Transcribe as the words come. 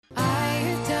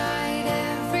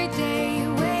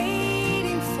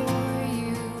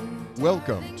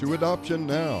Welcome to Adoption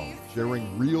Now,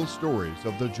 sharing real stories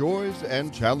of the joys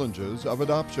and challenges of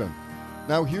adoption.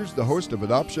 Now here's the host of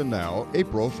Adoption Now,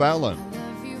 April Fallon.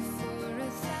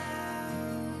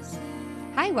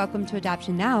 Hi, welcome to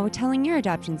Adoption Now, telling your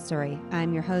adoption story.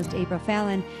 I'm your host, April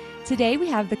Fallon. Today we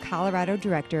have the Colorado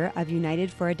Director of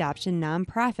United for Adoption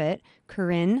nonprofit,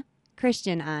 Corinne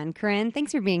Christian, on. Corinne,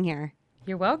 thanks for being here.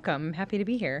 You're welcome. I'm happy to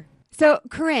be here. So,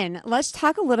 Corinne, let's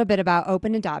talk a little bit about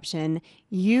open adoption.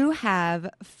 You have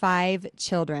 5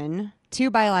 children,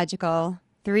 2 biological,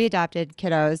 3 adopted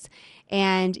kiddos,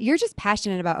 and you're just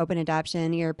passionate about open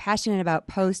adoption. You're passionate about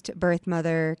post-birth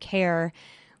mother care.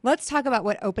 Let's talk about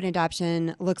what open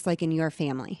adoption looks like in your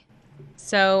family.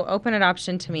 So open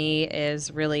adoption to me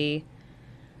is really,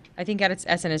 I think at its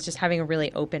essence, is just having a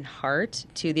really open heart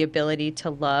to the ability to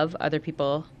love other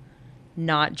people,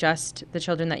 not just the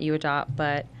children that you adopt,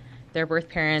 but their birth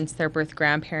parents, their birth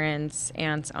grandparents,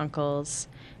 aunts, uncles,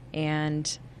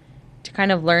 and to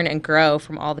kind of learn and grow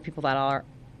from all the people that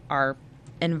are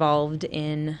involved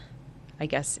in, I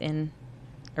guess, in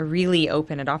a really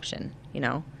open adoption, you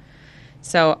know.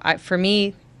 So for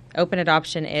me, open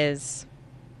adoption is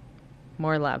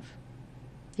more love.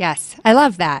 Yes, I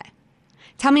love that.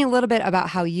 Tell me a little bit about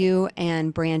how you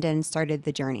and Brandon started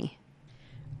the journey.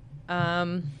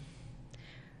 Well,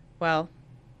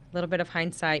 a little bit of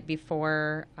hindsight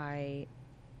before I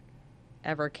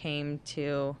ever came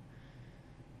to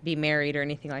be married or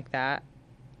anything like that.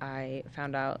 I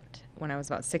found out when I was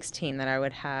about 16 that I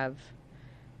would have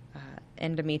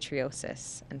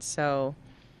endometriosis. And so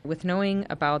with knowing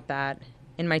about that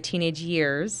in my teenage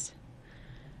years,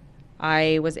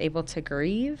 I was able to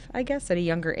grieve, I guess, at a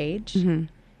younger age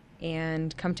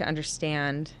and come to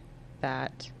understand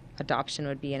that adoption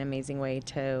would be an amazing way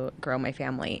to grow my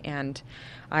family. And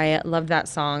I love that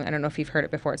song. I don't know if you've heard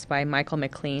it before. It's by Michael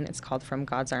McLean. It's called From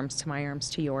God's Arms to My Arms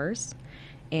to Yours.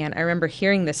 And I remember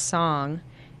hearing this song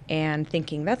and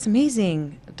thinking, that's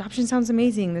amazing. Adoption sounds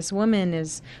amazing. This woman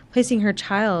is placing her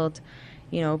child,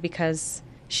 you know, because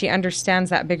she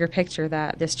understands that bigger picture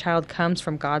that this child comes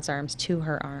from God's arms to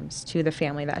her arms, to the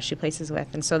family that she places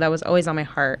with. And so that was always on my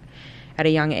heart at a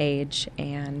young age.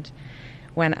 And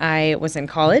when I was in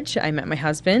college, I met my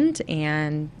husband.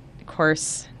 And, of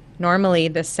course, normally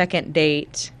the second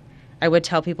date, I would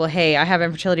tell people, hey, I have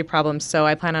infertility problems, so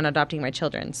I plan on adopting my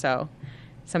children. So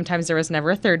sometimes there was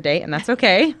never a third date, and that's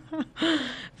okay.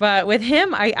 But with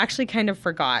him, I actually kind of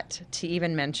forgot to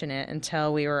even mention it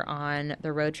until we were on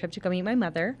the road trip to go meet my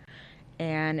mother.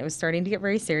 And it was starting to get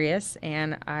very serious.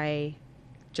 And I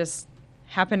just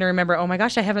happened to remember, oh my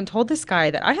gosh, I haven't told this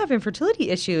guy that I have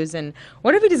infertility issues. And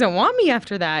what if he doesn't want me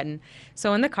after that? And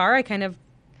so in the car, I kind of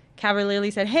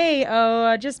cavalierly said, hey,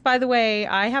 just by the way,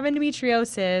 I have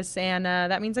endometriosis. And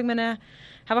that means I'm going to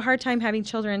have a hard time having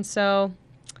children. So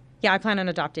yeah, I plan on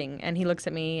adopting. And he looks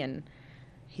at me and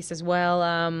he says, well,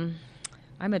 I'm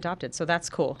adopted, so that's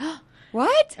cool.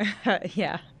 What?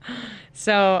 Yeah.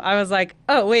 So I was like,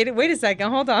 oh, wait a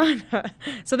second, hold on.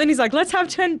 So then he's like, let's have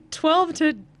 12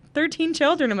 to 13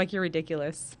 children. I'm like, you're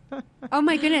ridiculous. Oh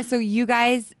my goodness. So you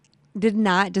guys did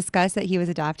not discuss that he was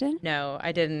adopted? No,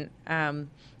 I didn't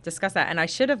discuss that. And I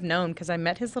should have known because I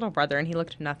met his little brother and he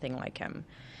looked nothing like him.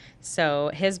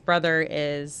 So his brother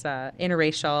is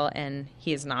interracial and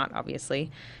he is not,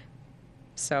 obviously.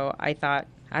 So I thought,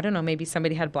 I don't know, maybe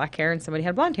somebody had black hair and somebody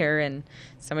had blonde hair and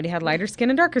somebody had lighter skin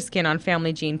and darker skin on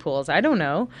family gene pools. I don't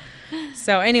know.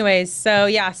 So anyways,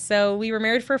 so we were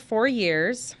married for 4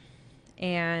 years.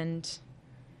 And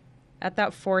at that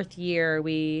 4th year,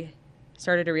 we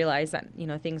started to realize that, you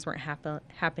know, things weren't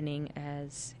happening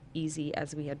as easy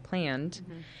as we had planned.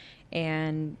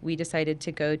 And we decided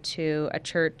to go to a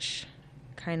church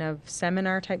kind of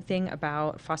seminar type thing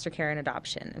about foster care and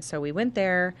adoption. And so we went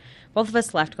there. Both of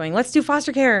us left going, let's do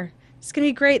foster care. It's going to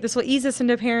be great. This will ease us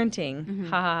into parenting.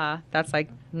 Ha ha ha. That's like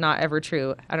not ever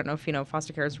true. I don't know if you know,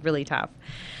 foster care is really tough.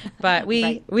 But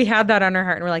we had that on our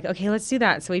heart and we're like, okay, let's do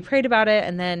that. So we prayed about it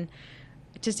and then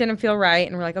it just didn't feel right.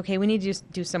 And we're like, okay, we need to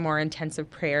do some more intensive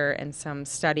prayer and some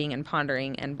studying and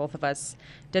pondering. And both of us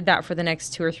did that for the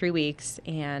next 2 or 3 weeks.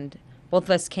 And both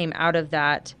of us came out of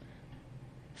that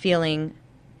feeling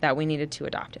that we needed to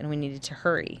adopt and we needed to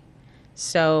hurry.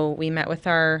 So we met with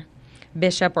our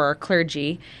bishop or our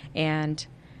clergy, and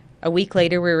a week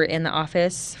later we were in the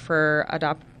office for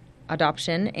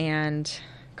adoption, and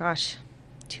gosh,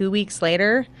 2 weeks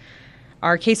later,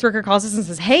 our caseworker calls us and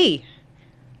says, hey,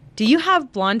 do you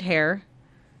have blonde hair?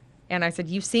 And I said,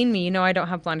 you've seen me. You know I don't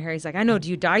have blonde hair. He's like, I know. Do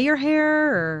you dye your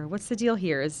hair? Or what's the deal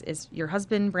here? Is your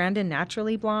husband, Brandon,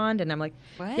 naturally blonde? And I'm like,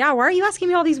 what? Yeah, why are you asking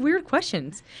me all these weird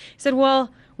questions? He said,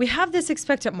 well, we have this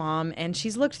expectant mom, and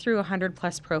she's looked through 100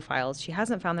 plus profiles. She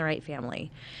hasn't found the right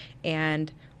family.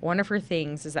 And one of her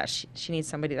things is that she needs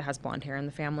somebody that has blonde hair in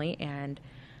the family. And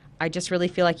I just really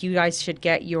feel like you guys should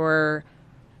get your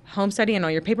home study and all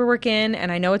your paperwork in.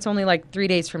 And I know it's only like 3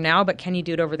 days from now, but can you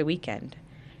do it over the weekend?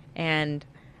 And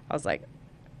I was like,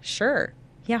 sure.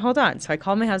 Yeah, hold on. So I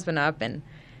called my husband up, and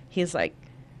he's like,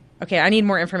 okay, I need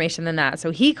more information than that. So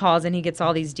he calls and he gets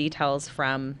all these details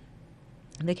from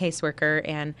the caseworker,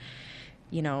 and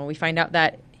we find out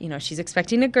that she's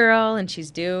expecting a girl, and she's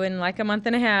due in like a month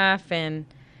and a half, and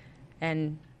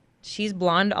she's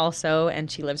blonde also,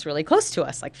 and she lives really close to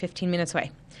us, like 15 minutes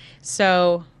away.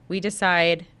 So we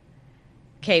decide,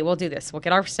 okay, we'll do this. We'll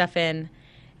get our stuff in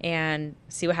and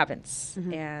see what happens.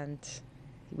 Mm-hmm. And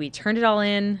we turned it all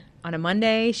in on a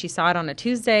Monday. She saw it on a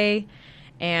Tuesday,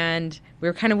 and we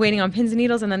were kind of waiting on pins and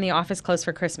needles, and then the office closed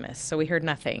for Christmas, so we heard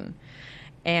nothing.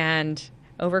 And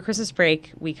over Christmas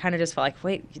break, we kind of just felt like,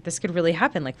 wait, this could really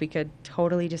happen. Like, we could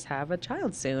totally just have a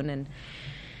child soon. And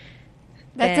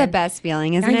that's the best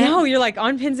feeling, isn't it? I know. You're like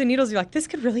on pins and needles. You're like, this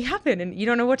could really happen. And you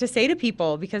don't know what to say to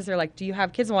people because they're like, do you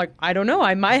have kids? I'm like, I don't know.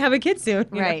 I might have a kid soon.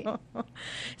 Right.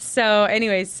 So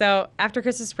anyways, so after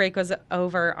Christmas break was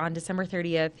over on December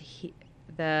 30th,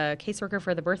 the caseworker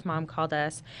for the birth mom called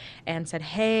us and said,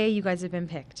 hey, you guys have been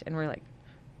picked. And we're like,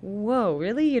 whoa,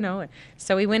 really?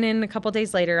 So we went in a couple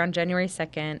days later on January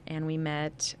 2nd, and we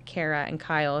met Kara and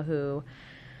Kyle, who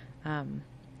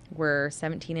were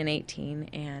 17 and 18,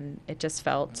 and it just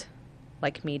felt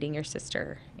like meeting your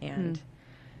sister. And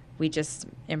we just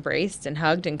embraced and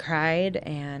hugged and cried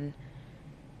and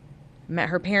met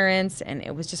her parents, and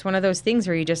it was just one of those things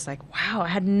where you just like, wow, I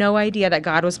had no idea that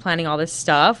God was planning all this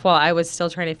stuff while I was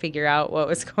still trying to figure out what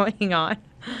was going on.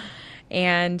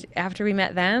 And after we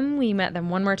met them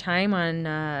one more time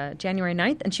on January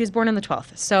 9th, and she was born on the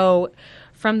 12th. So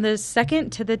from the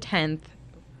 2nd to the 10th,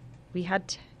 we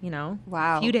had,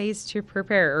 wow, a few days to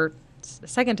prepare, or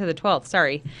 2nd to the 12th,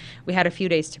 sorry. We had a few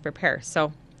days to prepare.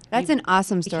 So that's an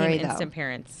awesome story, became though. Instant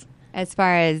parents. As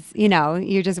far as,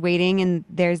 you're just waiting, and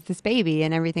there's this baby,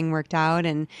 and everything worked out,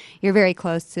 and you're very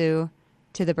close to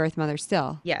the birth mother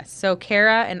still. Yes. So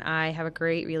Kara and I have a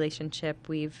great relationship.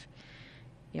 We've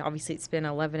obviously it's been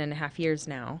 11 and a half years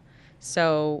now.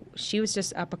 So she was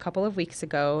just up a couple of weeks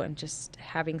ago and just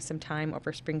having some time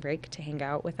over spring break to hang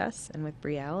out with us and with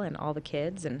Brielle and all the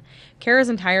kids. And Kara's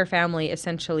entire family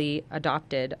essentially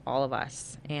adopted all of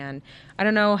us. And I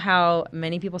don't know how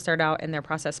many people start out in their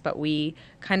process, but we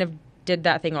kind of did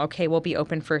that thing, okay, we'll be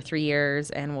open for 3 years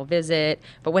and we'll visit.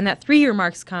 But when that 3-year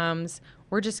mark comes,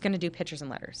 we're just going to do pictures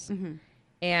and letters. Mm-hmm.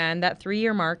 And that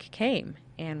 3-year mark came,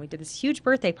 and we did this huge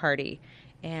birthday party.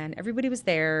 And everybody was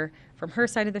there from her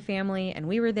side of the family, and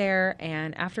we were there.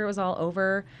 And after it was all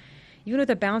over, even with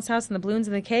the bounce house and the balloons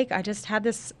and the cake, I just had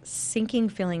this sinking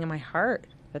feeling in my heart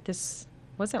that this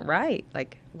wasn't right.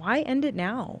 Like, why end it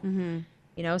now?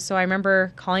 Mm-hmm. So I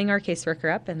remember calling our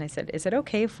caseworker up, and I said, is it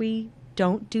okay if we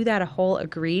don't do that whole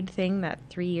agreed thing, that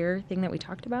 3-year thing that we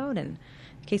talked about? And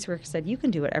the caseworker said, you can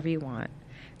do whatever you want.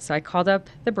 So I called up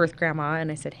the birth grandma,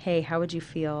 and I said, hey, how would you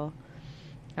feel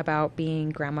about being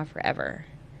grandma forever?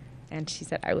 And she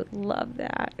said, I would love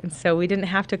that. And so we didn't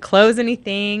have to close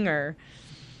anything or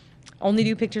only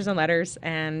do pictures and letters.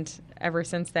 And ever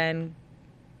since then,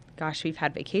 gosh, we've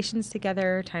had vacations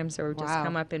together, times where we've just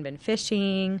come up and been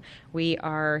fishing. We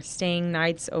are staying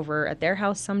nights over at their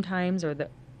house sometimes, or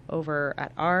over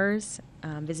at ours,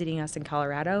 visiting us in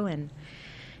Colorado. And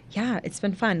yeah, it's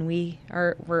been fun.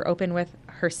 We're open with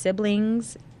her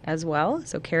siblings as well.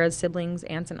 So Kara's siblings,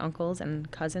 aunts and uncles and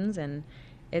cousins, and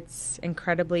it's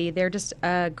they're just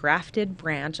a grafted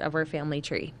branch of our family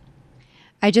tree.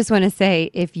 I just want to say,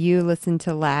 if you listen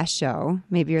to last show,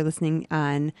 maybe you're listening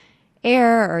on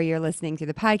air or you're listening to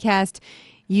the podcast,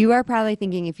 you are probably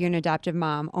thinking, if you're an adoptive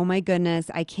mom, oh my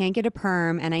goodness, I can't get a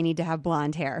perm and I need to have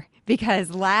blonde hair.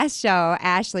 Because last show,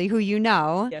 Ashley, who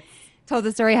yes, told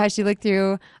the story how she looked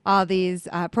through all these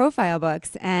profile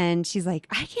books, and she's like,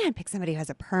 I can't pick somebody who has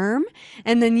a perm.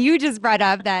 And then you just brought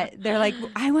up that they're like,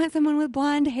 I want someone with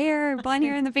blonde hair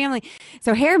in the family.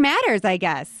 So hair matters, I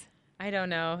guess. I don't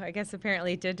know. I guess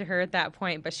apparently it did to her at that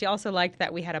point, but she also liked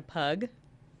that we had a pug.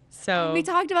 So we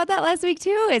talked about that last week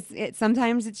too. It's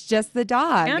sometimes it's just the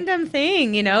dog. Random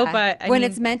thing, but when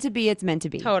it's meant to be, it's meant to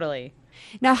be. Totally.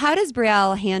 Now, how does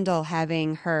Brielle handle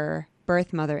having her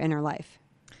birth mother in her life?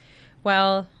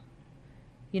 Well,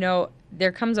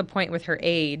 there comes a point with her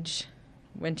age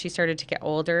when she started to get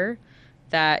older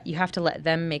that you have to let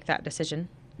them make that decision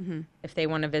if they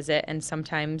want to visit. And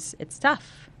sometimes it's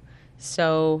tough.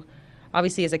 So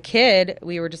obviously as a kid,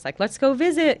 we were just like, let's go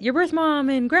visit your birth mom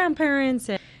and grandparents.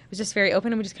 was just very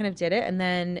open, and we just kind of did it. And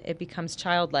then it becomes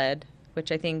child-led,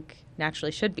 which I think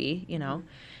naturally should be, you know.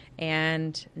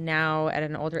 And now at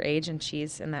an older age, and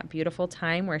she's in that beautiful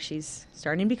time where she's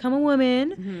starting to become a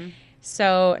woman.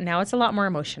 So now it's a lot more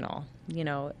emotional. You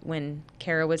know, when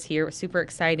Kara was here, it was super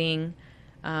exciting.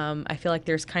 I feel like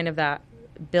there's kind of that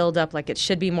build up, like it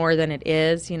should be more than it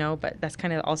is, you know, but that's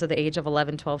kind of also the age of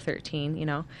 11, 12, 13, you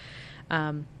know.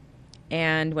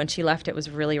 And when she left, it was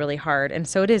really, really hard. And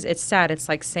so it's sad. It's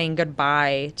like saying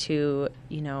goodbye to,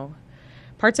 you know,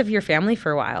 parts of your family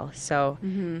for a while. So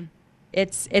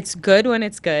it's good when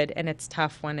it's good, and it's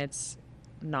tough when it's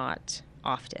not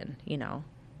often, you know.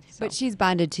 So. But she's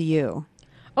bonded to you.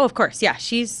 Oh, of course. Yeah.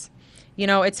 She's, you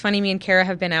know, it's funny. Me and Kara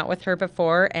have been out with her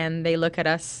before, and they look at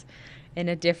us in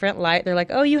a different light. They're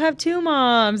like, oh, you have two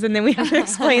moms. And then we have to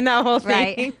explain that whole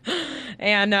thing. Right.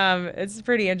 And it's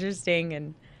pretty interesting.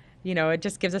 And, you know, it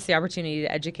just gives us the opportunity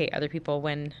to educate other people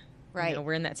when you know,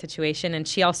 we're in that situation. And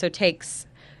she also takes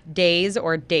days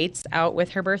or dates out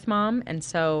with her birth mom. And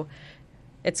so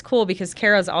it's cool because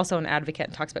Kara's also an advocate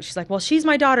and talks about, she's like, well, she's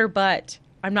my daughter, but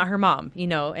I'm not her mom, you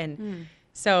know. And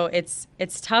so it's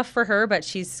tough for her, but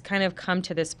she's kind of come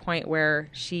to this point where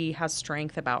she has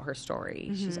strength about her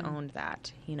story. She's owned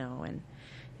that, you know, and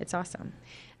it's awesome.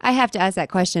 I have to ask that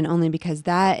question only because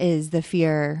that is the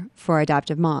fear for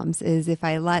adoptive moms, is if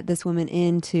I let this woman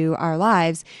into our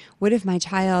lives, what if my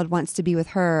child wants to be with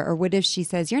her? Or what if she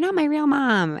says, you're not my real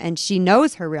mom, and she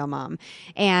knows her real mom,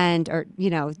 and, or, you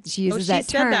know, she uses that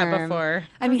term. She said that before.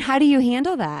 I mean, how do you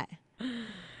handle that?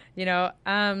 You know,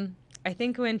 I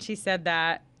think when she said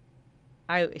that,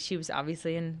 she was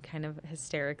obviously in kind of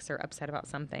hysterics or upset about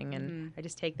something, and I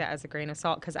just take that as a grain of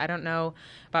salt, because I don't know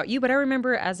about you, but I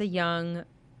remember as a young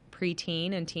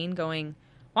preteen and teen going,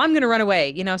 well, I'm going to run away,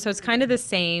 you know. So it's kind of the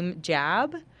same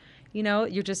jab, you know.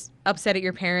 You're just upset at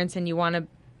your parents and you want to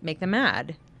make them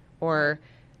mad or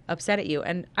upset at you,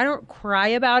 and I don't cry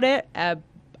about it.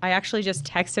 I actually just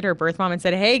texted her birth mom and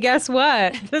said, hey, guess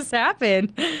what? This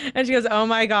happened. And she goes, oh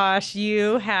my gosh,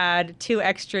 you had 2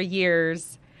 extra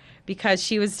years, because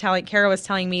Kara was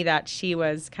telling me that she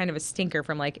was kind of a stinker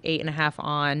from like 8.5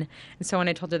 on. And so when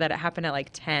I told her that it happened at like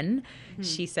 10,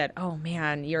 she said, oh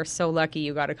man, you're so lucky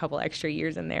you got a couple extra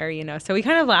years in there, you know? So we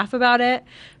kind of laugh about it,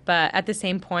 but at the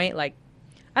same point, like,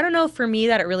 I don't know for me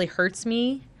that it really hurts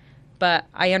me, but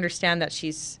I understand that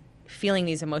she's feeling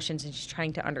these emotions and she's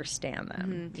trying to understand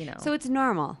them, you know? So it's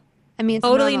normal. I mean, it's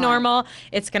totally normal.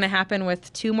 It's going to happen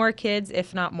with 2 more kids,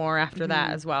 if not more after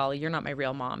that as well. You're not my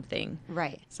real mom thing.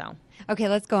 Right. So. Okay,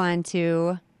 let's go on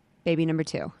to baby number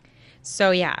 2.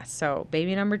 So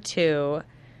baby number 2,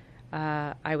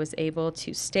 I was able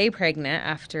to stay pregnant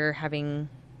after having,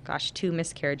 2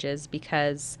 miscarriages,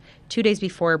 because 2 days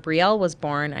before Brielle was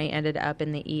born, I ended up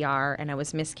in the ER and I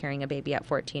was miscarrying a baby at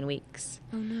 14 weeks.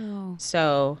 Oh, no.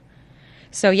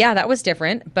 So yeah, that was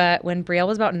different. But when Brielle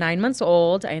was about 9 months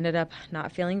old, I ended up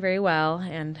not feeling very well,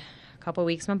 and a couple of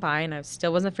weeks went by and I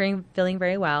still wasn't feeling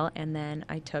very well. And then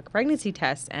I took pregnancy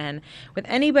tests, and with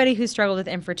anybody who struggled with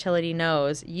infertility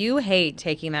knows, you hate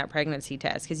taking that pregnancy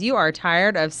test because you are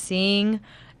tired of seeing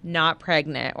not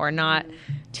pregnant or not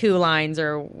 2 lines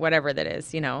or whatever that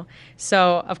is, you know.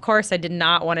 So of course I did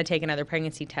not want to take another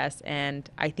pregnancy test, and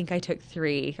I think I took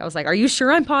 3. I was like, are you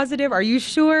sure I'm positive? Are you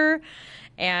sure?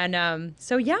 And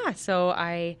so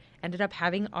I ended up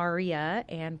having Aria,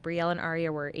 and Brielle and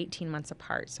Aria were 18 months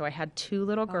apart. So I had 2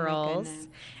 little girls,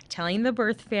 telling the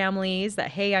birth families that,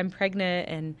 hey, I'm pregnant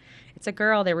and it's a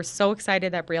girl. They were so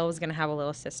excited that Brielle was going to have a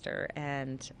little sister.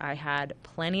 And I had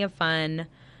plenty of fun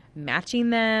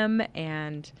matching them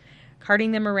and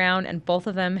carting them around. And both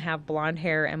of them have blonde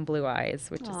hair and blue eyes,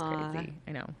 which is crazy.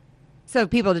 I know. So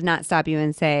people did not stop you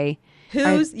and say,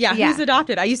 who's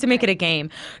adopted? I used to make it a game.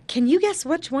 Can you guess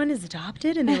which one is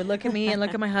adopted? And they would look at me and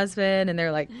look at my husband, and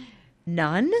they're like,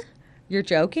 none? You're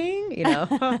joking? You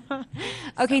know?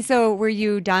 Okay, so were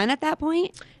you done at that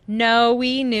point? No,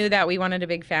 we knew that we wanted a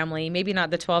big family. Maybe not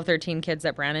the 12, 13 kids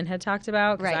that Brandon had talked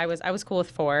about, because I was cool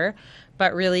with 4.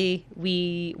 But really,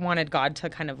 we wanted God to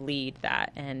kind of lead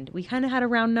that. And we kind of had a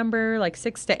round number, like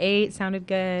 6 to 8 sounded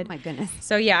good. Oh, my goodness.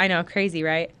 So, yeah, I know. Crazy,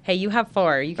 right? Hey, you have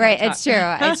 4. You right, it's true.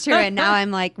 It's true. And now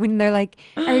I'm like, when they're like,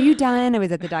 are you done? I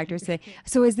was at the doctor today.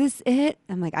 So is this it?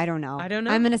 I'm like, I don't know. I don't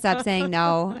know. I'm going to stop saying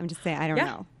no. I'm just saying, I don't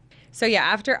know. So, yeah,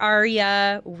 after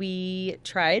Aria, we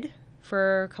tried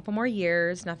for a couple more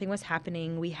years. Nothing was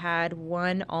happening. We had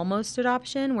one almost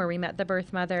adoption where we met the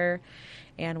birth mother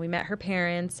and we met her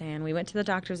parents and we went to the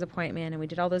doctor's appointment and we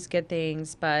did all those good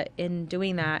things. But in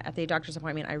doing that at the doctor's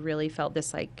appointment, I really felt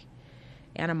this like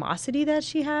animosity that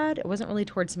she had. It wasn't really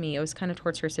towards me. It was kind of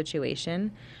towards her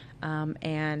situation.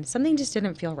 and something just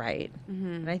didn't feel right.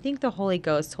 And I think the Holy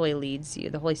Ghost totally leads you.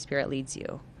 The Holy Spirit leads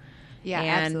you. Yeah,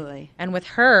 absolutely. And with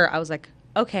her, I was like,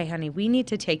 okay, honey, we need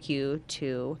to take you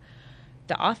to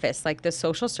the office, like the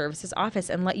social services office,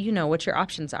 and let you know what your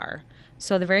options are.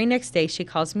 So the very next day, she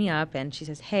calls me up and she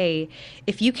says, hey,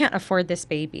 if you can't afford this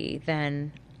baby,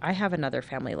 then I have another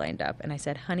family lined up. And I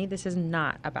said, honey, this is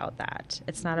not about that.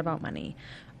 It's not about money.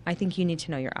 I think you need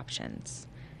to know your options.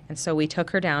 And so we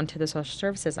took her down to the social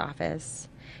services office,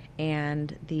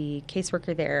 and the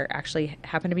caseworker there actually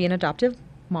happened to be an adoptive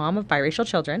mom of biracial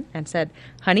children, and said,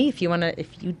 honey, if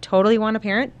you totally want a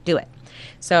parent, do it.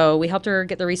 So we helped her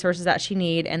get the resources that she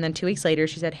need. And then 2 weeks later,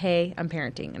 she said, hey, I'm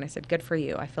parenting. And I said, good for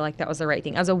you. I feel like that was the right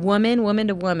thing. As a woman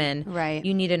to woman, right,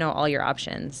 you need to know all your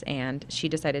options. And she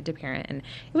decided to parent. And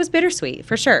it was bittersweet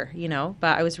for sure,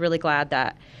 but I was really glad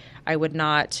that I would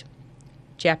not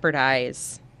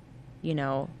jeopardize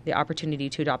the opportunity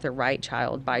to adopt the right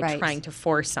child by trying to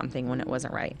force something when it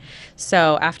wasn't right.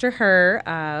 So after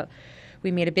her, we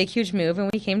made a big, huge move,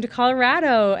 and we came to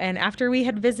Colorado. And after we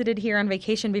had visited here on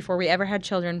vacation before we ever had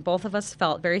children, both of us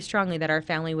felt very strongly that our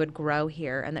family would grow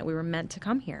here and that we were meant to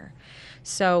come here.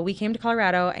 So we came to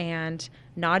Colorado, and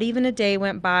not even a day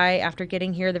went by after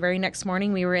getting here. The very next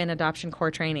morning, we were in adoption core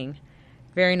training.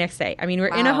 Very next day. I mean, we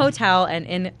were in a hotel and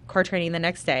in core training the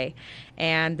next day.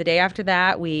 And the day after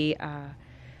that, we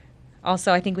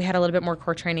also, I think we had a little bit more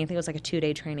core training. I think it was like a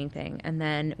 2-day training thing. And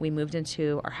then we moved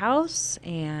into our house,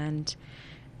 and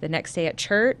the next day at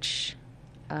church,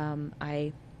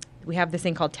 we have this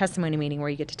thing called testimony meeting where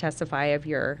you get to testify of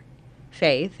your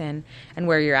faith and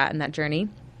where you're at in that journey.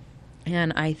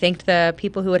 And I thanked the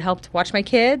people who had helped watch my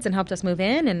kids and helped us move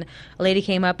in. And a lady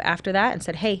came up after that and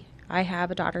said, hey, I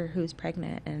have a daughter who's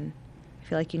pregnant, and I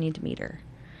feel like you need to meet her.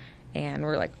 And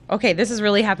we're like, okay, this is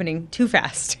really happening too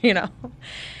fast,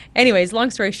 Anyways, long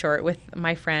story short, with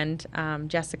my friend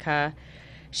Jessica,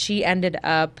 she ended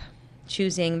up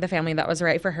choosing the family that was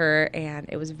right for her, and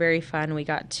it was very fun. We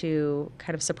got to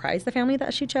kind of surprise the family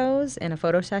that she chose in a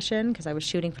photo session, because I was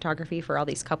shooting photography for all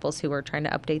these couples who were trying to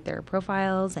update their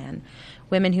profiles and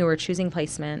women who were choosing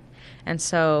placement. And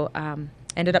so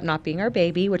ended up not being our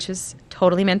baby, which is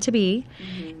totally meant to be.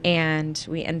 And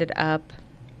we ended up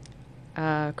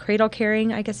cradle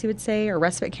carrying, I guess you would say, or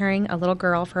respite carrying a little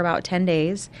girl for about 10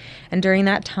 days. And during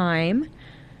that time,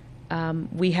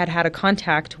 we had a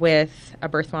contact with a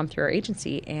birth mom through our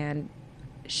agency, and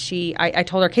I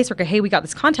told our caseworker, hey, we got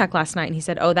this contact last night, and he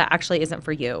said, oh, that actually isn't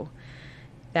for you.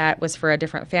 That was for a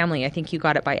different family. I think you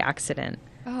got it by accident.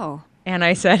 Oh. And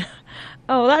I said,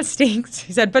 oh, that stinks.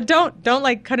 He said, but don't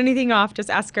like cut anything off. Just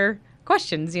ask her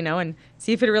questions, and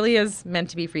see if it really is meant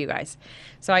to be for you guys.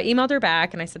 So I emailed her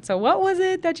back, and I said, so what was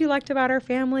it that you liked about our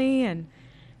family? And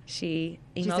she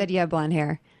said you have blonde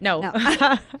hair. No.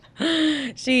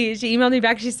 She emailed me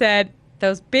back. She said,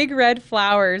 those big red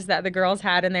flowers that the girls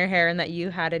had in their hair and that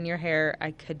you had in your hair,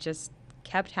 I could just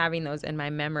kept having those in my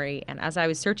memory. And as I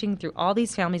was searching through all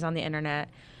these families on the internet,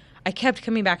 I kept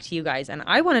coming back to you guys. And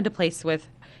I wanted to place with,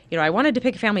 I wanted to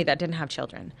pick a family that didn't have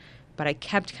children, but I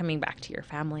kept coming back to your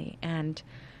family. And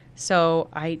so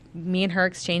me and her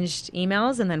exchanged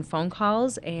emails and then phone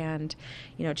calls, and,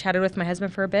 chatted with my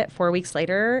husband for a bit. 4 weeks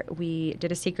later, we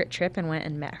did a secret trip and went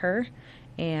and met her.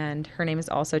 And her name is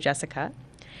also Jessica.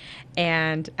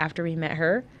 And after we met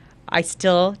her, I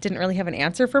still didn't really have an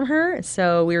answer from her.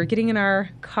 So we were getting in our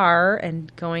car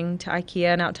and going to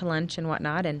IKEA and out to lunch and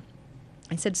whatnot. And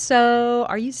I said, so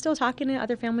are you still talking to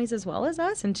other families as well as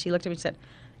us? And she looked at me and said,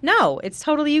 no, it's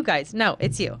totally you guys. No,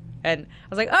 it's you. And I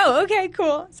was like, oh, okay,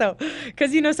 cool. So,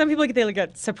 because, some people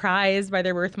get surprised by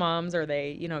their birth moms, or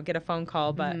they, get a phone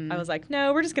call. But I was like,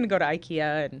 no, we're just going to go to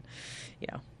IKEA, and,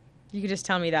 you can just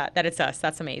tell me that it's us.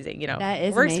 That's amazing. That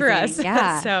is works amazing. For us.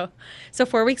 Yeah. So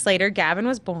 4 weeks later, Gavin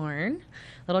was born.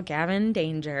 Little Gavin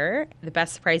Danger. The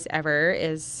best surprise ever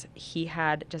is he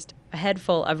had just a head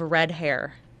full of red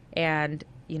hair. And,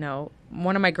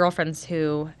 one of my girlfriends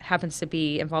who happens to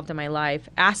be involved in my life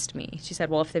asked me, she said,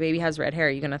 well, if the baby has red hair, are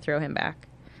you going to throw him back?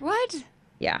 What?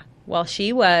 Yeah. Well,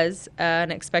 she was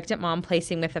an expectant mom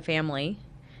placing with a family.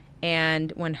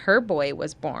 And when her boy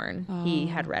was born, he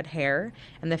had red hair.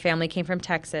 And the family came from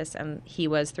Texas, and he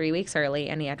was 3 weeks early,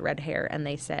 and he had red hair. And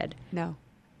they said, no,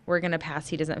 we're going to pass.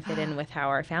 He doesn't fit in with how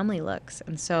our family looks.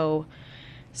 And so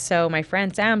my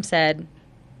friend Sam said,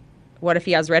 what if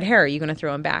he has red hair? Are you going to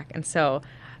throw him back? And so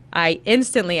I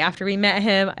instantly, after we met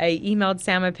him, I emailed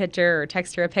Sam a picture or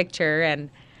texted her a picture, and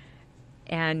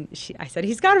And I said,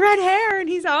 he's got red hair and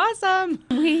he's awesome.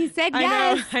 We said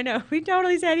yes. I know. We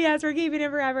totally said yes. We're keeping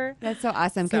him forever. That's so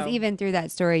awesome, because even through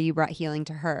that story, you brought healing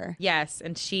to her. Yes,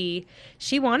 and she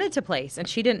wanted to place, and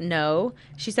she didn't know.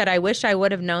 She said, I wish I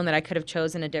would have known that I could have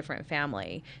chosen a different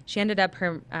family. She ended up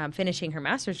finishing her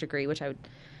master's degree, which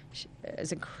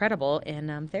is incredible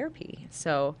in therapy.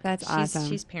 So that's awesome.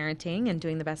 She's parenting and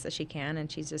doing the best that she can,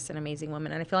 and she's just an amazing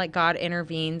woman. And I feel like God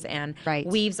intervenes and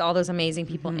weaves all those amazing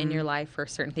people in your life for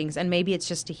certain things. And maybe it's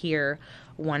just to hear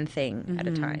one thing at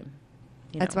a time.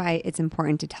 That's why it's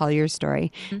important to tell your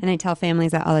story. And I tell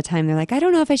families that all the time. They're like, I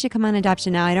don't know if I should come on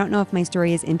Adoption Now. I don't know if my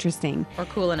story is interesting. Or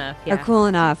cool enough.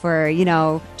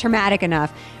 Or traumatic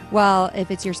enough. Well,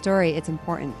 if it's your story, it's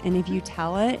important. And if you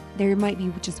tell it, there might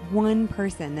be just one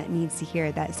person that needs to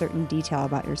hear that certain detail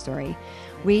about your story.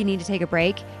 We need to take a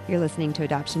break. You're listening to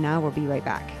Adoption Now. We'll be right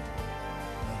back.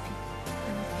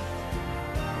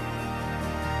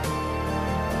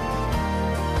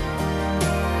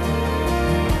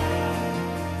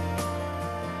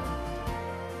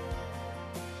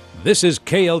 This is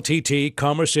KLTT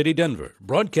Commerce City, Denver,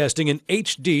 broadcasting in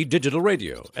HD digital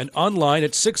radio and online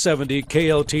at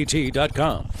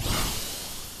 670kltt.com.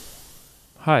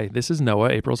 Hi, this is Noah,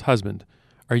 April's husband.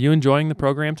 Are you enjoying the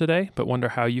program today, but wonder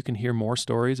how you can hear more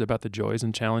stories about the joys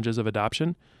and challenges of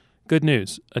adoption? Good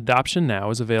news. Adoption Now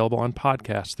is available on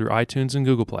podcasts through iTunes and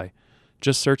Google Play.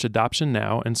 Just search Adoption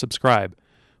Now and subscribe.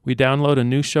 We download a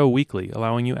new show weekly,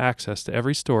 allowing you access to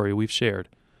every story we've shared.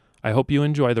 I hope you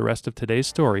enjoy the rest of today's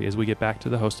story as we get back to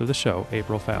the host of the show,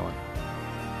 April Fallon.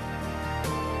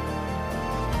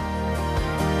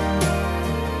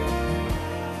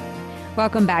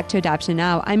 Welcome back to Adoption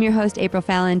Now. I'm your host, April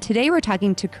Fallon. Today we're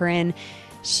talking to Corinne.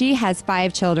 She has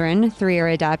 5 children. 3 are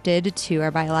adopted, 2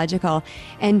 are biological.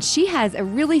 And she has a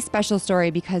really special story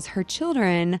because her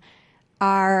children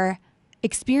are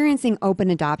experiencing open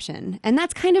adoption. And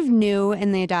that's kind of new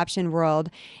in the adoption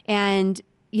world. And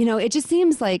it just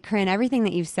seems like, Corinne, everything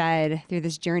that you've said through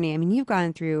this journey, I mean, you've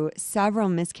gone through several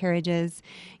miscarriages.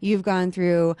 You've gone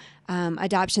through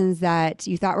adoptions that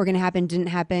you thought were going to happen, didn't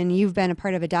happen. You've been a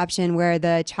part of adoption where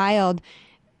the child,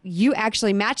 you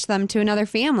actually matched them to another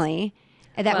family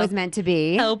that was meant to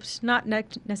be. Helped, not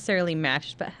necessarily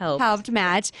matched, but helped. Helped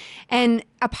match. And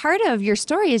a part of your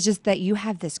story is just that you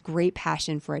have this great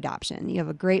passion for adoption. You have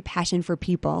a great passion for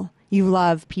people. You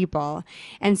love people.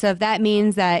 And so if that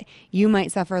means that you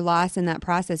might suffer loss in that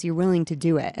process, you're willing to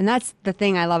do it. And that's the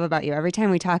thing I love about you. Every time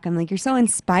we talk, I'm like, you're so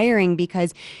inspiring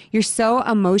because you're so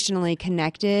emotionally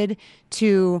connected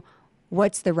to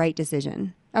what's the right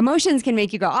decision. Emotions can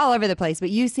make you go all over the place, but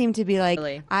you seem to be like,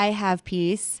 really? I have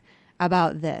peace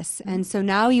about this. And so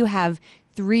now you have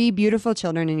 3 beautiful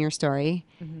children in your story,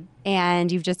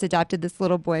 and you've just adopted this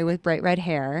little boy with bright red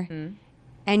hair,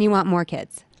 and you want more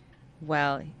kids.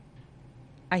 Well,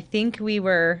 I think we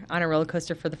were on a roller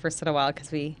coaster for the first little while because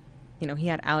he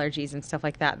had allergies and stuff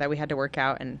like that we had to work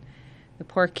out. And the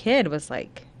poor kid was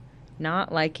like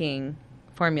not liking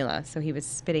formula. So he was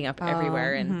spitting up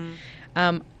everywhere. And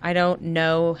I don't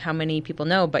know how many people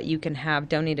know, but you can have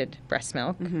donated breast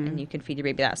milk and you can feed your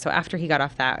baby that. So after he got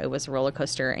off that, it was a roller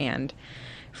coaster. And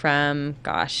from,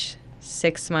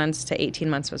 6 months to 18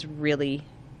 months was really,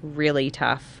 really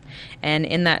tough. And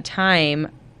in that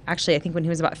time, actually, I think when he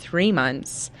was about 3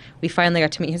 months, we finally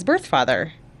got to meet his birth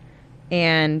father.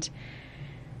 And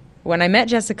when I met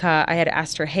Jessica, I had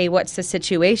asked her, hey, what's the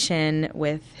situation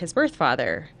with his birth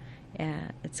father?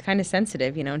 It's kind of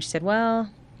sensitive, and she said, well,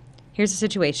 here's the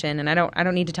situation. And I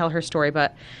don't need to tell her story,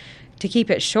 but to keep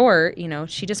it short,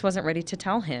 she just wasn't ready to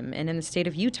tell him. And in the state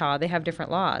of Utah, they have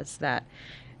different laws that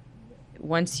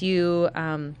once you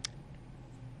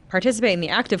participate in the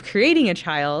act of creating a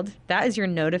child, that is your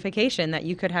notification that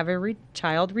you could have a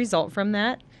child result from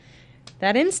that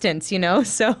instance,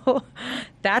 So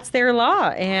that's their law.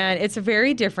 And it's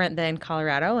very different than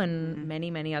Colorado and many,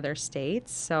 many other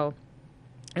states. So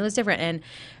it was different. And,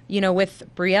 with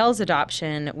Brielle's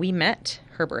adoption, we met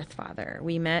her birth father.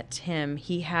 We met him.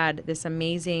 He had this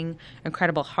amazing,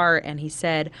 incredible heart. And he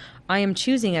said, I am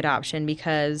choosing adoption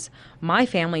because my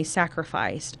family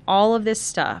sacrificed all of this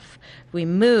stuff. We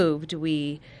moved,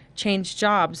 we changed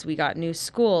jobs, we got new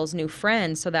schools, new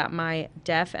friends so that my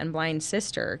deaf and blind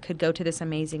sister could go to this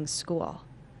amazing school.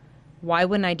 Why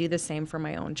wouldn't I do the same for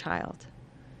my own child?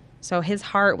 So his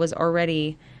heart was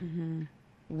already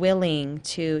willing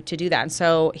to do that. And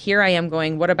so here I am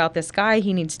going, what about this guy?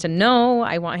 He needs to know.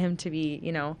 I want him to be,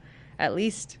 at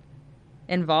least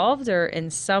involved or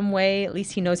in some way, at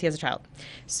least he knows he has a child.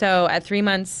 So at 3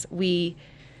 months,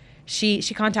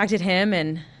 she contacted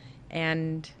him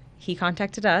and he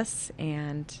contacted us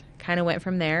and kind of went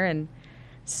from there. And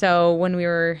So when we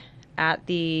were at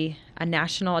a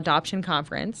national adoption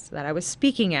conference that I was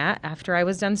speaking at, after I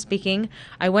was done speaking,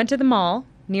 I went to the mall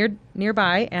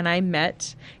nearby and I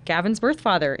met Gavin's birth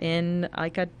father in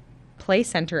like a play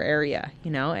center area,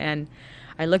 and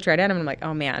I looked right at him and I'm like,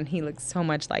 oh man, he looks so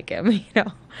much like him,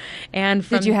 And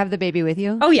Did you have the baby with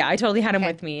you? Oh yeah, I totally had him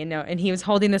with me, and he was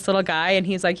holding this little guy, and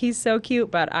he's like, he's so cute,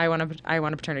 but I want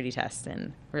a paternity test,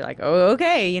 and we're like, oh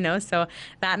okay, So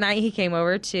that night he came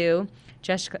over to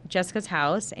Jessica's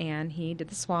house, and he did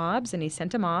the swabs, and he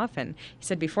sent him off, and he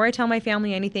said, before I tell my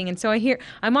family anything, and so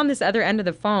I'm on this other end of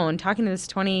the phone talking to this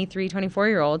 23,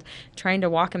 24-year-old, trying to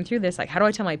walk him through this, like, how do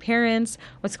I tell my parents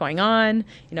what's going on?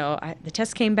 The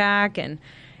test came back, and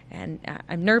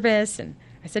I'm nervous, and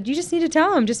I said, you just need to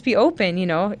tell them, just be open,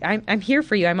 I'm here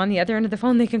for you. I'm on the other end of the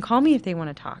phone. They can call me if they want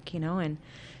to talk, and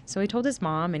so he told his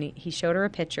mom, and he showed her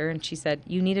a picture, and she said,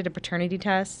 you needed a paternity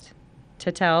test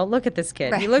to tell, look at this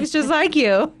kid. Right. He looks just like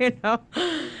you,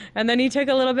 And then he took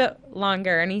a little bit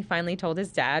longer, and he finally told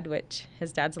his dad, which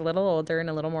his dad's a little older and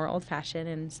a little more old-fashioned,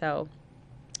 and so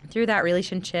through that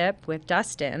relationship with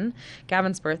Dustin,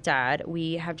 Gavin's birth dad,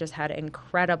 we have just had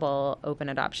incredible open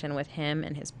adoption with him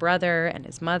and his brother and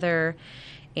his mother.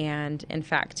 And in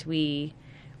fact, we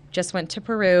just went to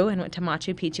Peru and went to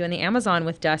Machu Picchu in the Amazon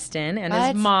with Dustin and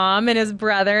his mom and his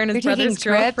brother and his brother's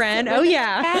girlfriend. Oh,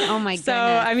 yeah. Oh, my goodness. So,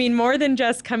 I mean, more than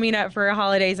just coming up for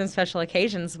holidays and special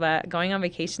occasions, but going on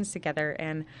vacations together.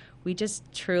 And we just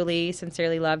truly,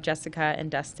 sincerely love Jessica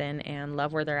and Dustin and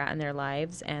love where they're at in their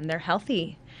lives. And they're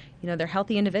healthy. They're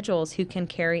healthy individuals who can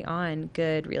carry on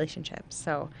good relationships.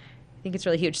 So I think it's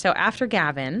really huge. So after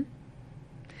Gavin,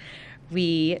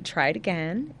 we tried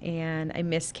again, and I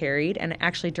miscarried. And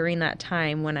actually during that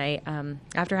time when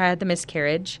after I had the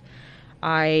miscarriage,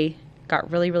 I got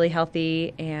really, really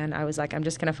healthy, and I was like, I'm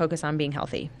just going to focus on being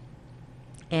healthy.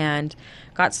 And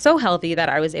got so healthy that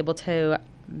I was able to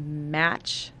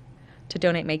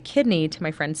donate my kidney to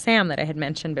my friend Sam that I had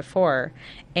mentioned before.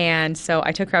 And so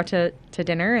I took her out to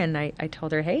dinner, and I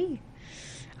told her, hey,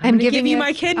 I'm going to give you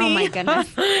my kidney. Oh, my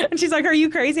goodness. And she's like, are you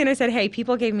crazy? And I said, hey,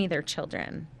 people gave me their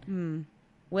children.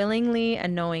 Willingly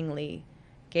and knowingly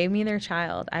gave me their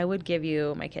child. I would give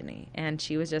you my kidney. And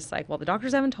she was just like, well, the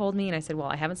doctors haven't told me. And I said, well,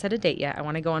 I haven't set a date yet. I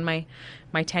want to go on my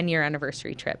 10-year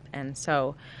anniversary trip. And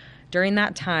so during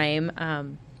that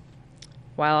time,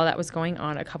 while that was going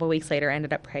on, a couple weeks later, I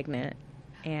ended up pregnant.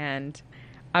 And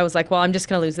I was like, well, I'm just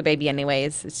going to lose the baby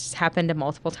anyways. It's just happened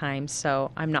multiple times, so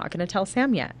I'm not going to tell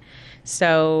Sam yet.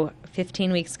 So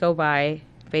 15 weeks go by,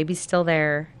 baby's still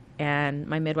there, and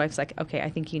my midwife's like, okay, I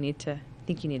think you need to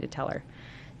tell her.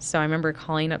 So I remember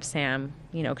calling up Sam,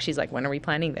 'cause she's like, when are we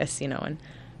planning this, and I'm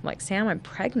like, Sam, I'm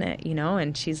pregnant,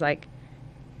 and she's like,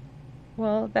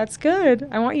 well, that's good.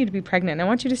 I want you to be pregnant, and I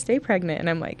want you to stay pregnant. And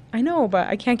I'm like, I know, but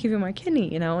I can't give you my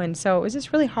kidney, and so it was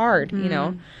just really hard,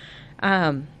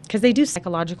 because they do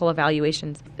psychological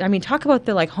evaluations. I mean, talk about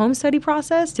the home study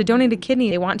process. To donate a kidney,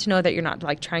 they want to know that you're not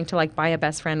trying to buy a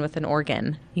best friend with an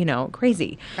organ,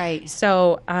 crazy. Right.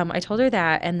 So I told her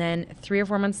that, and then 3 or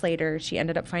 4 months later, she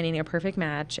ended up finding a perfect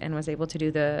match and was able to do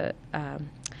the,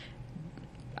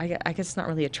 I guess it's not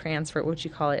really a transfer. What would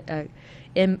you call it?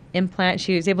 Implant.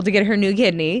 She was able to get her new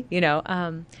kidney,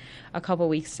 a couple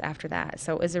weeks after that.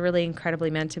 So it was a really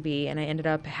incredibly meant to be, and I ended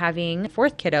up having a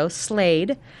 4th kiddo,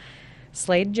 Slade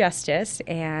Justice,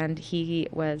 and he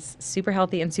was super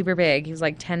healthy and super big. He was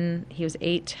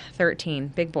 8, 13,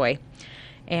 big boy.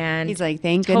 And he's like,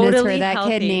 thank goodness for that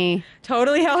healthy. Kidney.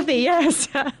 Totally healthy, yes.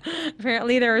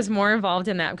 Apparently there was more involved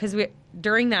in that because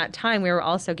during that time, we were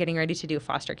also getting ready to do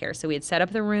foster care. So we had set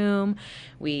up the room.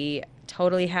 We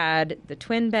totally had the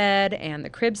twin bed and the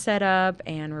crib set up,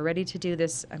 and we're ready to do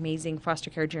this amazing foster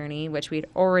care journey, which we'd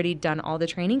already done all the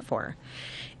training for.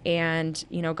 And,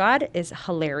 God is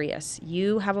hilarious.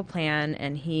 You have a plan,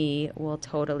 and He will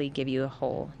totally give you a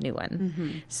whole new one. Mm-hmm.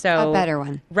 So a better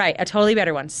one. Right, a totally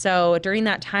better one. So during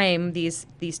that time, these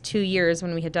 2 years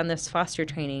when we had done this foster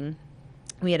training,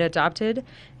 we had adopted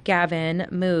Gavin,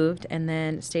 moved, and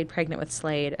then stayed pregnant with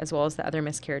Slade, as well as the other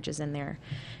miscarriages in there.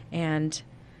 And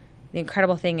the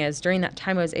incredible thing is, during that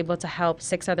time, I was able to help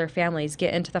 6 other families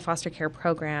get into the foster care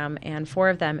program, and 4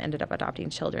 of them ended up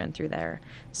adopting children through there.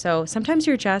 So sometimes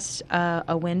you're just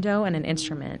a window and an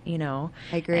instrument, I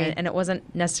agree. And it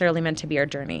wasn't necessarily meant to be our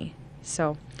journey.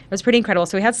 So it was pretty incredible.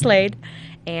 So we had Slade,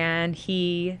 and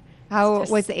he... How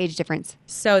was the age difference?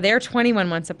 So they're 21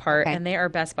 months apart, okay. And they are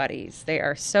best buddies. They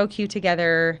are so cute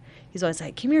together. he's always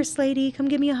like, come here, Slady, come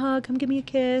give me a hug, come give me a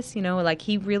kiss. You know, like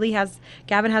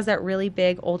Gavin has that really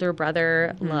big older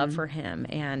brother love for him.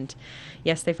 And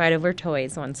yes, they fight over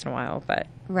toys once in a while, but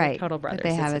they're total brothers. But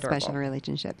they have it's a adorable. special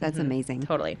relationship. That's amazing.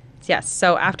 Totally. Yes.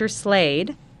 So after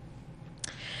Slade,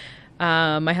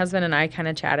 my husband and I kind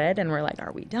of chatted and we're like,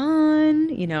 are we done?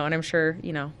 You know, and I'm sure,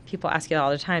 you know, people ask you all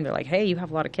the time. They're like, hey, you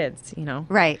have a lot of kids, you know?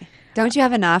 Right. Don't you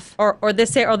have enough? Or they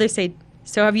say,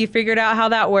 so have you figured out how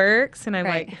that works? And I'm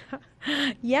Right.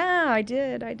 like, yeah, I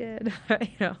did. You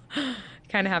know,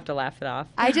 kind of have to laugh it off.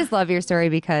 I just love your story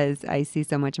because I see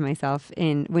so much of myself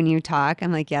in when you talk.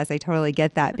 I'm like, yes, I totally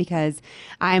get that because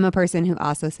I'm a person who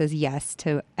also says yes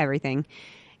to everything.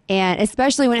 And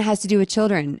especially when it has to do with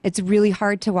children, it's really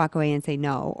hard to walk away and say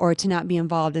no or to not be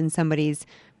involved in somebody's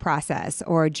process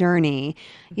or journey,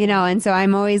 you know. And so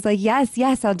I'm always like,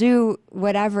 yes, I'll do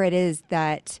whatever it is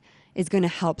that is going to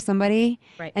help somebody.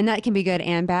 Right. And that can be good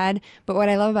and bad. But what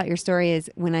I love about your story is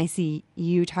when I see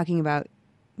you talking about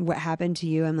what happened to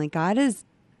you, I'm like, God is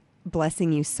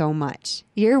blessing you so much.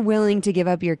 You're willing to give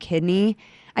up your kidney.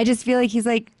 I just feel like he's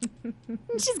like,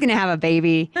 she's going to have a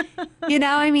baby. You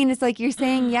know, I mean, it's like you're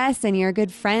saying yes and you're a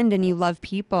good friend and you love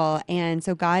people. And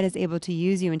so God is able to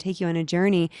use you and take you on a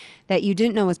journey that you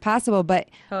didn't know was possible. But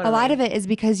a lot of it is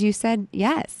because you said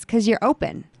yes, because you're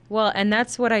open. Well, and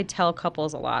that's what I tell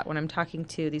couples a lot when I'm talking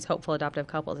to these hopeful adoptive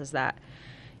couples is that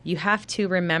you have to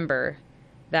remember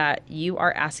that you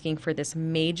are asking for this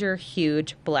major,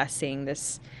 huge blessing,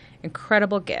 this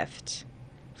incredible gift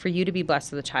for you to be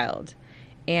blessed with a child.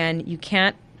 And you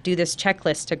can't do this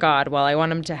checklist to God. Well, I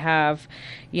want him to have,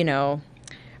 you know,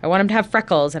 I want him to have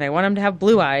freckles and I want him to have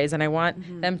blue eyes and I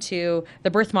want them to, the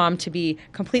birth mom to be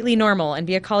completely normal and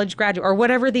be a college graduate or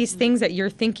whatever these things that you're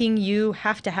thinking you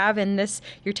have to have in this.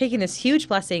 You're taking this huge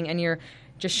blessing and you're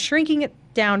just shrinking it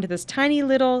down to this tiny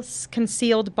little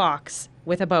concealed box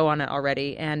with a bow on it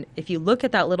already. And if you look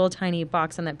at that little tiny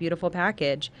box on that beautiful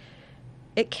package,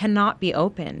 it cannot be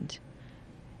opened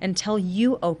until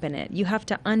you open it. You have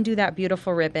to undo that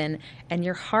beautiful ribbon and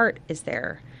your heart is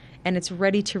there and it's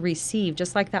ready to receive,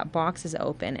 just like that box is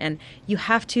open. And you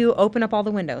have to open up all the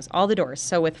windows, all the doors.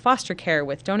 So with foster care,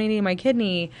 with donating my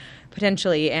kidney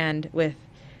potentially, and with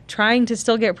trying to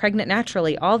still get pregnant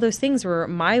naturally, all those things were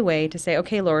my way to say,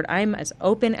 okay, Lord, I'm as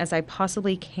open as I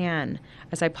possibly can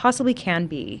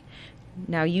be.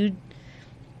 Now you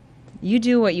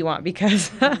do what you want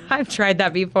because I've tried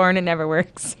that before and it never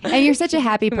works. And you're such a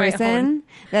happy My person own.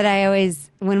 that I always,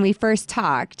 when we first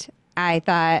talked, I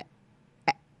thought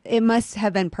it must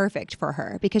have been perfect for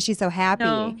her because she's so happy.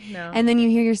 No. And then you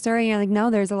hear your story and you're like,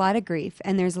 no, there's a lot of grief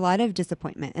and there's a lot of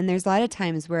disappointment and there's a lot of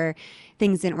times where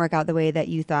things didn't work out the way that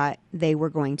you thought they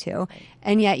were going to.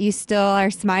 And yet you still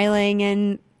are smiling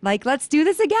and like, let's do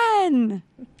this again.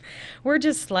 We're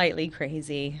just slightly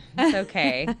crazy. It's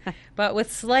okay. But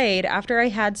with Slade, after I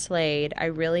had Slade, I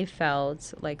really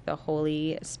felt like the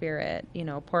Holy Spirit, you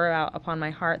know, pour out upon my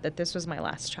heart that this was my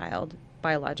last child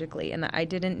biologically and that I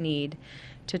didn't need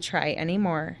to try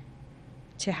anymore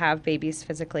to have babies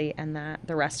physically and that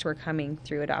the rest were coming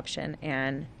through adoption.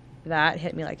 And that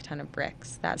hit me like a ton of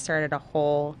bricks. That started a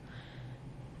whole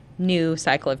new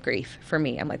cycle of grief for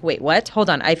me. I'm like, wait, what? Hold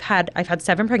on. I've had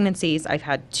 7 pregnancies. I've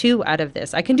had 2 out of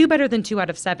this. I can do better than 2 out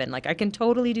of 7. Like I can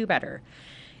totally do better.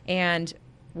 And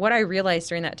what I realized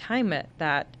during that time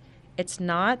that it's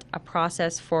not a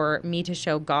process for me to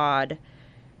show God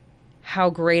how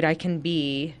great I can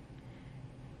be,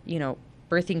 you know,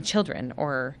 birthing children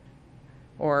or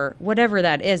whatever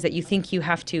that is that you think you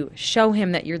have to show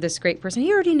him that you're this great person.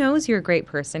 He already knows you're a great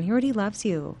person. He already loves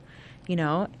you. You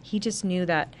know, he just knew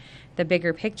that the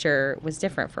bigger picture was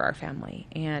different for our family.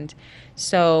 And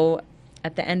so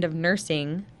at the end of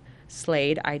nursing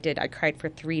Slade, I cried for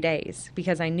 3 days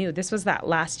because I knew this was that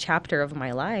last chapter of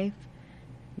my life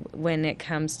when it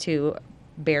comes to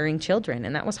bearing children.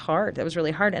 And that was hard. That was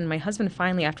really hard. And my husband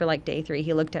finally, after like day 3,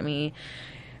 he looked at me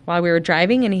while we were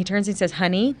driving and he turns and he says,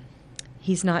 honey,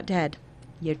 he's not dead.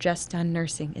 You're just done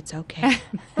nursing. It's okay.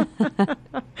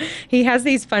 He has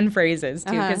these fun phrases,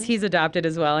 too, because he's adopted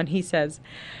as well. And he says,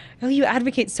 oh, you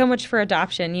advocate so much for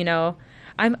adoption. You know,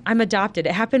 I'm adopted.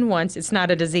 It happened once. It's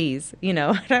not a disease, you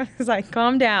know. And I was like,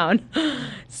 calm down.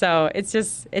 So it's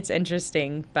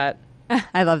interesting. But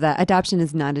I love that. Adoption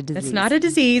is not a disease. it's not a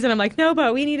disease. And I'm like, no,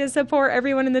 but we need to support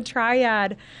everyone in the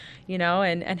triad, you know,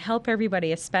 and help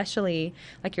everybody, especially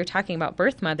like you're talking about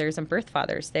birth mothers and birth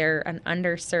fathers. They're an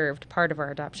underserved part of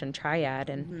our adoption triad.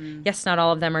 And yes, not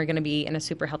all of them are going to be in a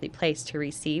super healthy place to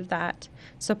receive that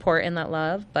support and that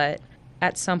love, but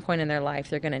at some point in their life,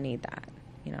 they're going to need that,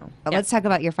 you know. But let's talk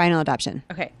about your final adoption.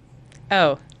 Okay.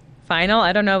 Oh, final?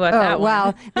 I don't know about that Oh,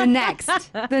 one.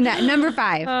 well, number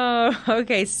 5. Oh,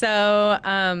 okay. So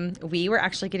we were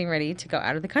actually getting ready to go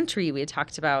out of the country. We had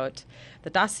talked about the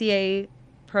dossier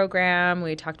program.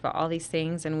 We talked about all these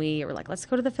things, and we were like, let's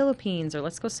go to the Philippines or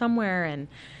let's go somewhere. And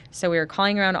so we were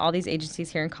calling around all these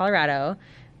agencies here in Colorado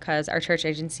because our church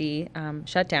agency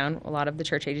shut down. A lot of the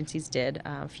church agencies did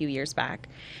a few years back.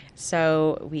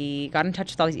 So we got in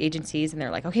touch with all these agencies, and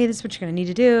they're like, okay, this is what you're going to need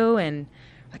to do. And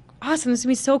like, awesome, this is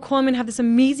going to be so cool. I'm going to have this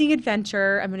amazing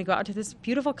adventure. I'm going to go out to this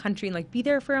beautiful country and like be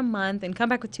there for a month and come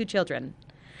back with 2 children.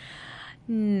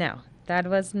 No, that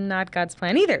was not God's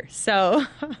plan either. So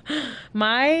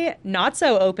my not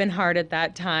so open heart at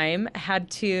that time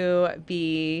had to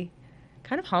be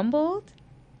kind of humbled.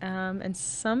 And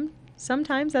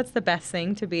sometimes that's the best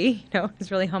thing to be, is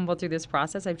really humbled through this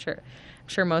process. I'm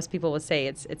sure most people would say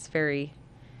it's very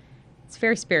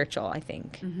spiritual, I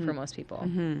think, for most people.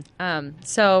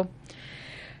 So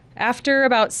after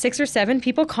about 6 or 7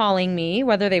 people calling me,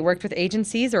 whether they worked with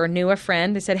agencies or knew a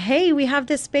friend, they said, hey, we have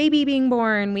this baby being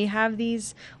born. We have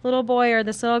these little boy or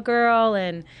this little girl.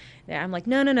 And I'm like,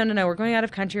 no. We're going out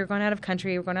of country. We're going out of the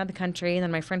country. And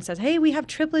then my friend says, hey, we have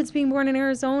triplets being born in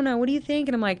Arizona. What do you think?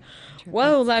 And I'm like,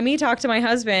 whoa, let me talk to my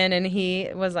husband. And he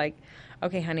was like,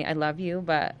 okay, honey, I love you,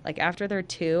 but like after they're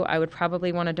 2, I would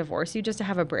probably want to divorce you just to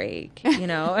have a break,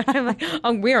 And I'm like,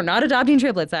 oh, we are not adopting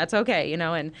triplets. That's okay,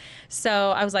 And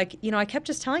so I was like, I kept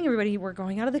just telling everybody we're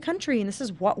going out of the country and this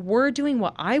is what we're doing,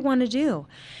 what I want to do.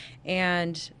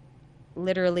 And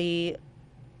literally,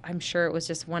 I'm sure it was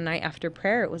just one night after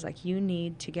prayer, it was like, you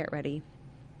need to get ready.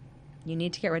 You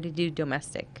need to get ready to do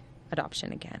domestic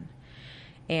adoption again.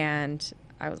 And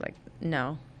I was like,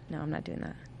 no, I'm not doing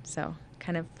that. So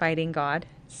kind of fighting God.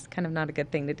 It's kind of not a good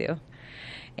thing to do.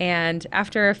 And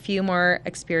after a few more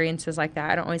experiences like that,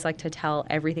 I don't always like to tell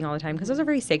everything all the time because those are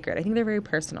very sacred. I think they're very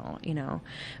personal,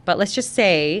 But let's just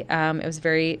say it was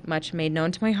very much made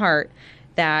known to my heart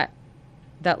that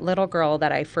that little girl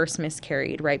that I first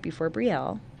miscarried right before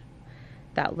Brielle,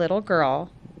 that little girl,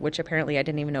 which apparently I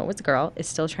didn't even know it was a girl, is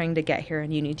still trying to get here,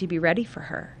 and you need to be ready for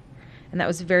her. And that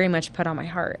was very much put on my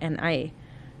heart. And I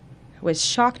was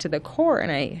shocked to the core,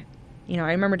 and I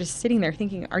remember just sitting there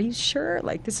thinking, are you sure?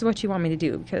 Like, this is what you want me to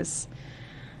do? Because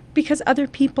other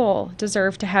people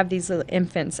deserve to have these little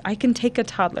infants. I can take a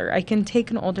toddler. I can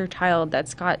take an older child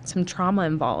that's got some trauma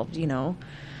involved,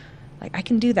 Like, I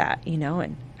can do that,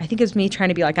 And I think it was me trying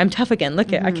to be like, I'm tough again.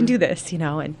 Look, I can do this,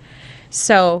 And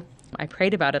so I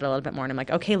prayed about it a little bit more, and I'm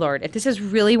like, okay, Lord, if this is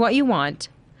really what you want,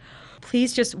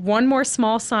 please just one more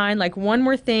small sign, like one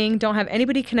more thing. Don't have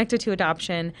anybody connected to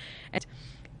adoption. And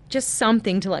just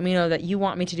something to let me know that you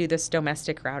want me to do this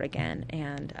domestic route again.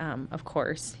 And, of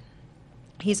course,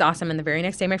 he's awesome. And the very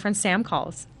next day, my friend Sam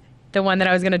calls, the one that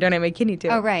I was going to donate my kidney to.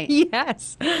 Oh, right.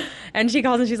 Yes. And she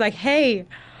calls and she's like, hey,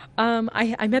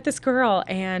 I met this girl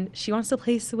and she wants to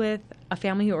place with a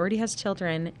family who already has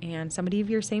children and somebody of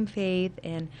your same faith.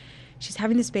 And she's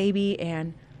having this baby.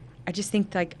 And I just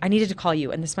think, like, I needed to call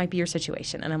you and this might be your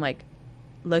situation. And I'm like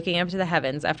looking up to the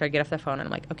heavens after I get off the phone. And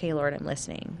I'm like, okay, Lord, I'm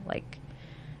listening. Like,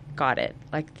 got it.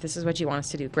 Like, this is what you want us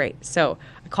to do. Great. So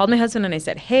I called my husband and I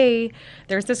said, hey,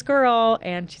 there's this girl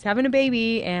and she's having a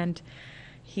baby. And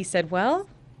he said, well,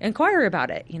 inquire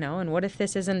about it, and what if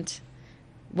this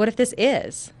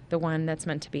is the one that's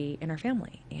meant to be in our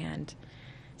family? And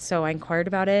so I inquired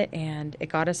about it and it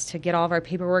got us to get all of our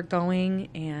paperwork going.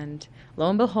 And lo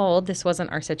and behold, this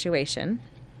wasn't our situation.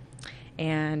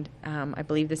 And I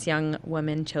believe this young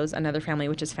woman chose another family,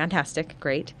 which is fantastic.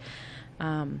 Great.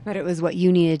 But it was what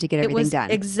you needed to get everything done.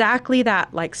 Exactly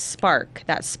that, like, spark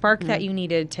that you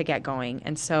needed to get going.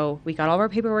 And so we got all of our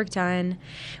paperwork done.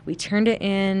 We turned it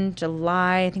in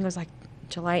July, I think it was like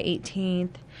July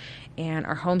 18th. And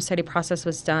our home study process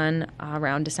was done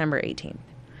around December 18th.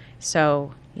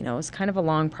 So, it was kind of a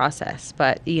long process.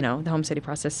 But, the home study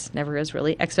process never is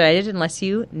really expedited unless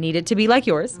you need it to be like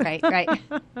yours. Right.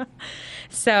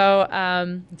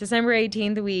 So December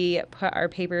 18th, we put our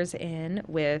papers in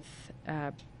with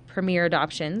Premier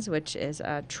Adoptions, which is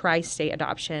a tri-state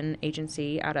adoption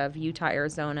agency out of Utah,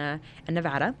 Arizona, and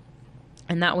Nevada.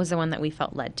 And that was the one that we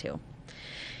felt led to.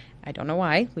 I don't know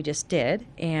why. We just did.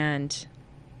 And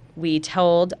we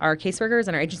told our caseworkers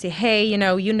and our agency, hey,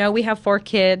 we have 4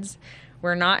 kids.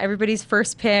 We're not everybody's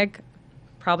first pick,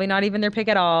 probably not even their pick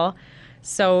at all.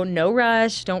 So no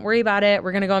rush. Don't worry about it.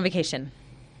 We're going to go on vacation.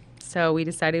 So we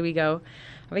decided we go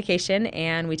on vacation,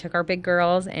 and we took our big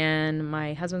girls and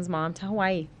my husband's mom to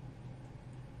Hawaii.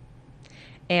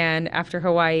 And after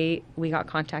Hawaii, we got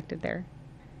contacted there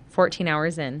 14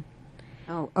 hours in.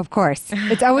 Oh, of course.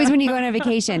 It's always when you go on a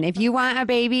vacation. If you want a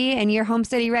baby and you're home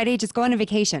study ready, just go on a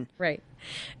vacation. Right.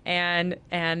 And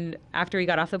after we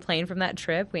got off the plane from that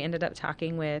trip, we ended up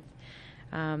talking with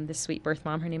this sweet birth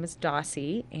mom. Her name is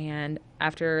Dossie. And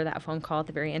after that phone call at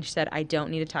the very end, she said, I don't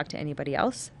need to talk to anybody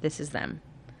else. This is them.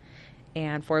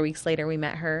 And 4 weeks later, we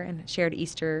met her and shared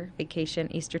Easter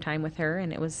time with her,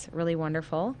 and it was really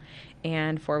wonderful.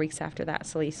 And 4 weeks after that,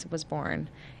 Celise was born.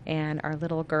 And our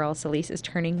little girl, Celise, is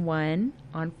turning 1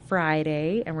 on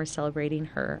Friday, and we're celebrating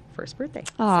her first birthday.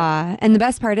 Aw, and the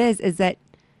best part is that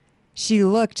she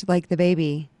looked like the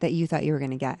baby that you thought you were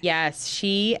going to get. Yes,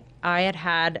 I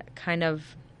had kind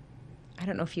of, I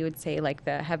don't know if you would say like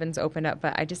the heavens opened up,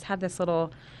 but I just had this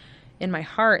little in my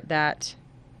heart that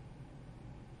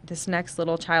this next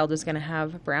little child was going to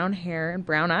have brown hair and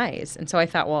brown eyes. And so I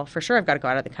thought, well, for sure I've got to go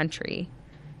out of the country,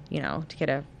 to get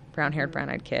a brown-haired,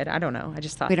 brown-eyed kid. I don't know. I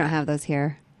just thought. We don't have those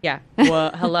here. Yeah.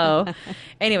 Well, hello.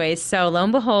 Anyways, so lo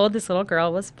and behold, this little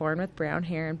girl was born with brown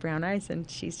hair and brown eyes, and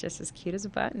she's just as cute as a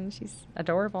button. She's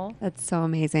adorable. That's so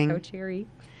amazing. So cheery.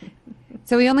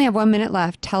 So we only have 1 minute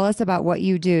left. Tell us about what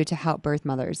you do to help birth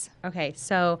mothers. Okay,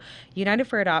 so United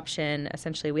for Adoption,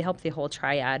 essentially, we help the whole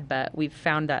triad, but we've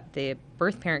found that the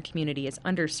birth parent community is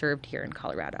underserved here in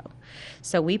Colorado.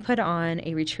 So we put on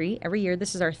a retreat every year.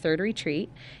 This is our 3rd retreat,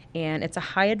 and it's a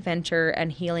high adventure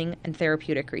and healing and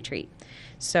therapeutic retreat.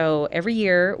 So every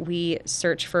year we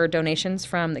search for donations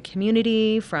from the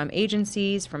community, from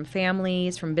agencies, from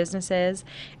families, from businesses,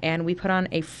 and we put on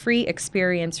a free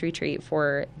experience retreat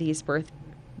for these birth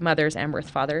mothers and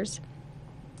birth fathers.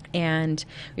 And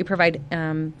we provide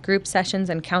group sessions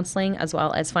and counseling, as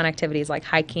well as fun activities like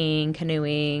hiking,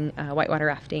 canoeing, whitewater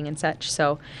rafting, and such.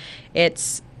 So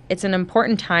it's an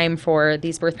important time for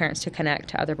these birth parents to connect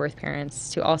to other birth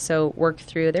parents, to also work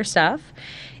through their stuff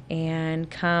and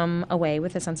come away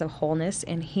with a sense of wholeness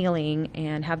and healing,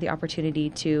 and have the opportunity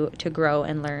to grow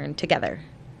and learn together.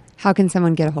 How can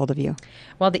someone get a hold of you?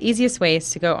 Well, the easiest way is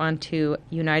to go on to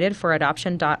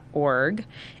unitedforadoption.org,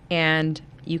 and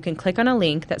you can click on a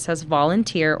link that says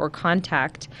volunteer or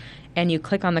contact, and you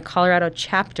click on the Colorado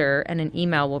chapter, and an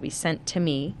email will be sent to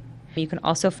me. You can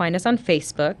also find us on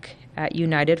Facebook at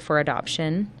United for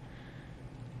Adoption,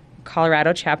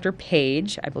 Colorado chapter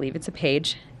page. I believe it's a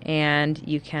page. And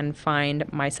you can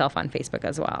find myself on Facebook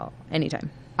as well, anytime.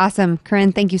 Awesome.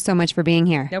 Corinne, thank you so much for being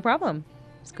here. No problem.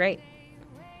 It's great.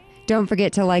 Don't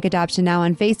forget to like Adoption Now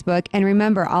on Facebook. And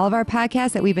remember, all of our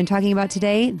podcasts that we've been talking about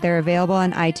today, they're available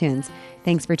on iTunes.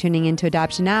 Thanks for tuning in to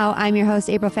Adoption Now. I'm your host,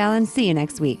 April Fallon. See you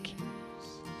next week.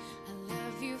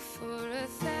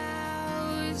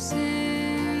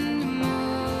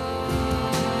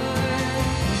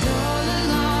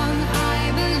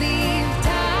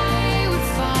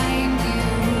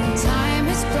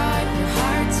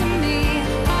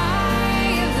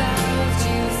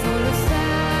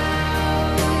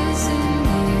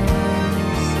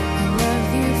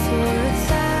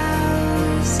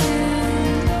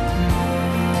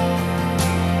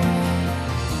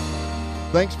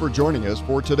 Thanks for joining us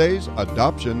for today's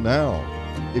Adoption Now.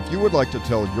 If you would like to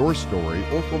tell your story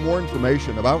or for more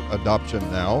information about Adoption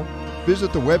Now,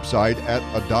 visit the website at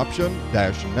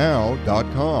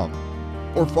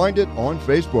adoption-now.com or find it on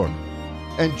Facebook.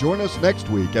 And join us next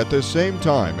week at this same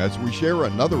time as we share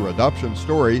another adoption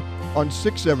story on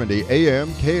 670 AM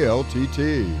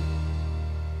KLTT.